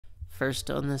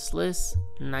First on this list,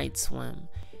 Night Swim.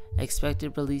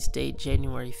 Expected release date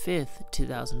January 5th,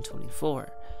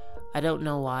 2024. I don't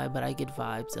know why, but I get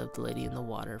vibes of The Lady in the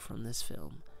Water from this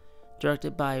film.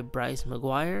 Directed by Bryce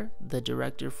McGuire, the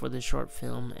director for the short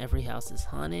film Every House is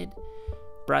Haunted,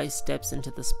 Bryce steps into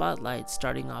the spotlight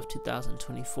starting off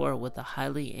 2024 with a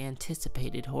highly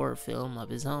anticipated horror film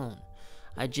of his own.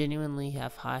 I genuinely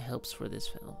have high hopes for this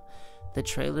film. The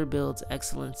trailer builds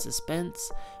excellent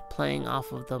suspense, playing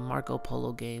off of the Marco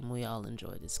Polo game we all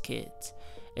enjoyed as kids.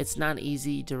 It's not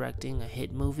easy directing a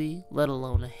hit movie, let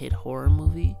alone a hit horror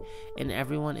movie, and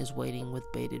everyone is waiting with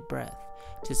bated breath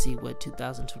to see what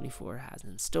 2024 has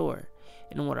in store,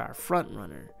 and what our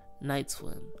frontrunner, Night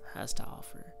Swim, has to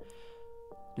offer.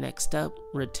 Next up,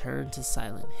 Return to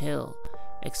Silent Hill.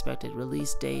 Expected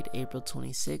release date April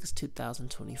 26,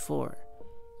 2024.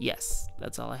 Yes,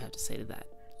 that's all I have to say to that.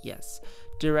 Yes.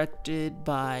 Directed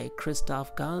by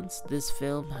Christoph Gans, this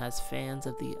film has fans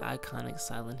of the iconic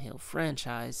Silent Hill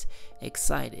franchise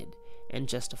excited, and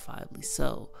justifiably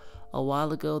so. A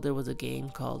while ago, there was a game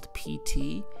called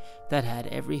PT that had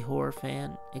every horror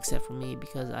fan, except for me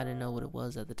because I didn't know what it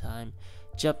was at the time,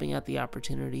 jumping at the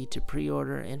opportunity to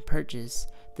pre-order and purchase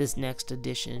this next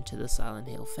addition to the Silent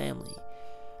Hill family.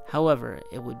 However,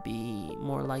 it would be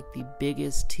more like the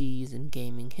biggest tease in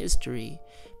gaming history,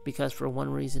 because for one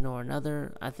reason or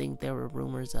another, I think there were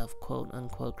rumors of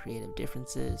quote-unquote creative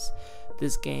differences.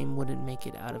 This game wouldn't make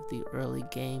it out of the early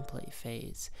gameplay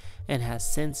phase, and has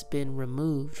since been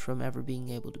removed from ever being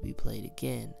able to be played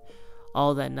again.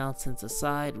 All that nonsense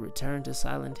aside, Return to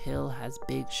Silent Hill has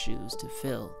big shoes to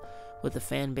fill. With a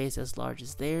fan base as large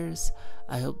as theirs,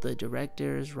 I hope the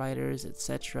directors, writers,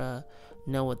 etc.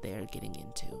 know what they are getting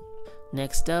into.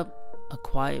 Next up, A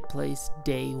Quiet Place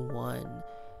Day 1.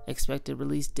 Expected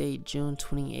release date June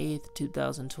 28th,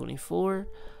 2024.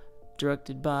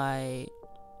 Directed by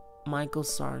Michael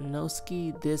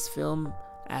Sarnowski, this film,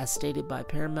 as stated by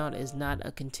Paramount, is not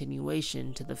a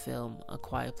continuation to the film A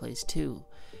Quiet Place 2,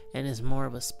 and is more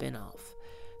of a spin-off.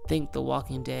 Think The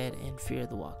Walking Dead and Fear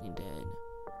the Walking Dead.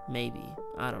 Maybe.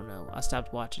 I don't know. I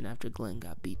stopped watching after Glenn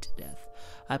got beat to death.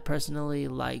 I personally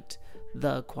liked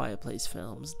the Quiet Place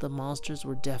films. The monsters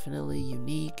were definitely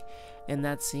unique, and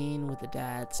that scene with the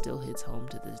dad still hits home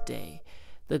to this day.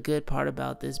 The good part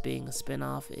about this being a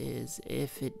spin-off is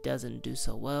if it doesn't do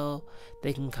so well,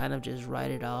 they can kind of just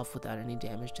write it off without any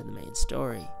damage to the main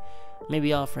story.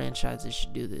 Maybe all franchises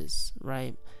should do this,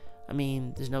 right? I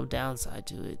mean, there's no downside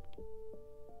to it.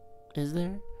 Is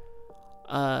there?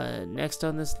 Next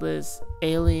on this list,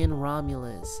 Alien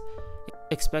Romulus.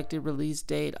 Expected release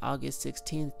date August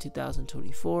 16th,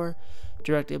 2024.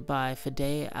 Directed by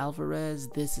Fede Alvarez,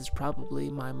 this is probably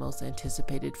my most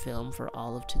anticipated film for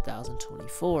all of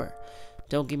 2024.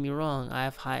 Don't get me wrong, I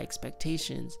have high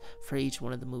expectations for each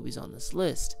one of the movies on this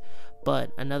list,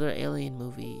 but another Alien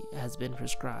movie has been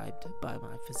prescribed by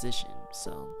my physician,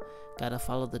 so gotta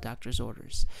follow the doctor's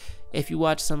orders. If you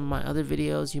watch some of my other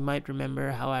videos, you might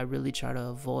remember how I really try to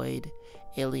avoid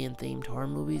alien-themed horror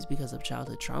movies because of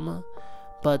childhood trauma,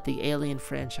 but the Alien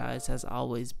franchise has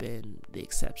always been the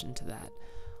exception to that.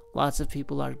 Lots of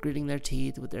people are gritting their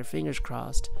teeth with their fingers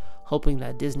crossed, hoping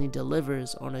that Disney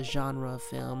delivers on a genre of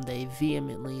film they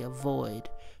vehemently avoid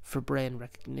for brand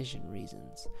recognition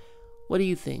reasons. What do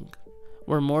you think?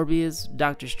 Were Morbius,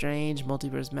 Doctor Strange,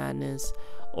 Multiverse Madness,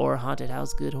 or Haunted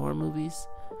House good horror movies?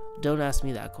 Don't ask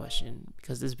me that question,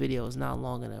 because this video is not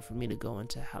long enough for me to go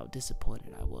into how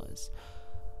disappointed I was.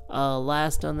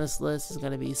 Last on this list is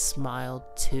going to be Smile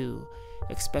 2.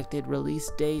 Expected release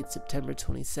date September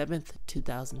 27th,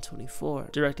 2024.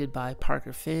 Directed by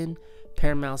Parker Finn,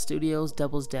 Paramount Studios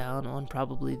doubles down on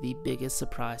probably the biggest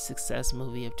surprise success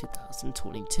movie of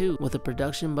 2022. With a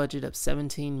production budget of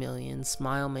 $17 million,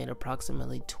 Smile made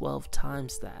approximately 12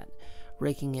 times that,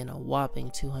 raking in a whopping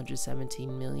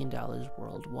 $217 million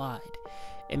worldwide.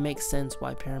 It makes sense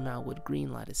why Paramount would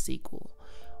greenlight a sequel.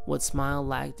 What Smile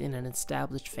lacked in an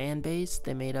established fan base,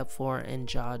 they made up for in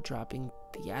jaw-dropping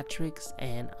theatrics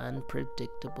and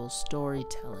unpredictable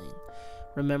storytelling.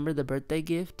 Remember The Birthday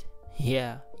Gift?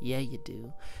 Yeah, you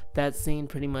do. That scene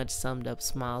pretty much summed up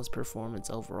Smile's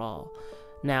performance overall.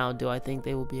 Now, do I think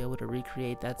they will be able to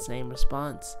recreate that same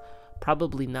response?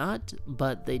 Probably not,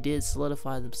 but they did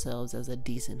solidify themselves as a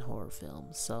decent horror film,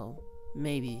 so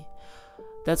maybe.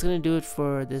 That's going to do it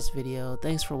for this video.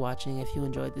 Thanks for watching. If you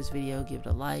enjoyed this video, give it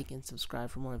a like and subscribe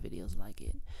for more videos like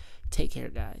it. Take care,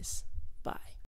 guys. Bye.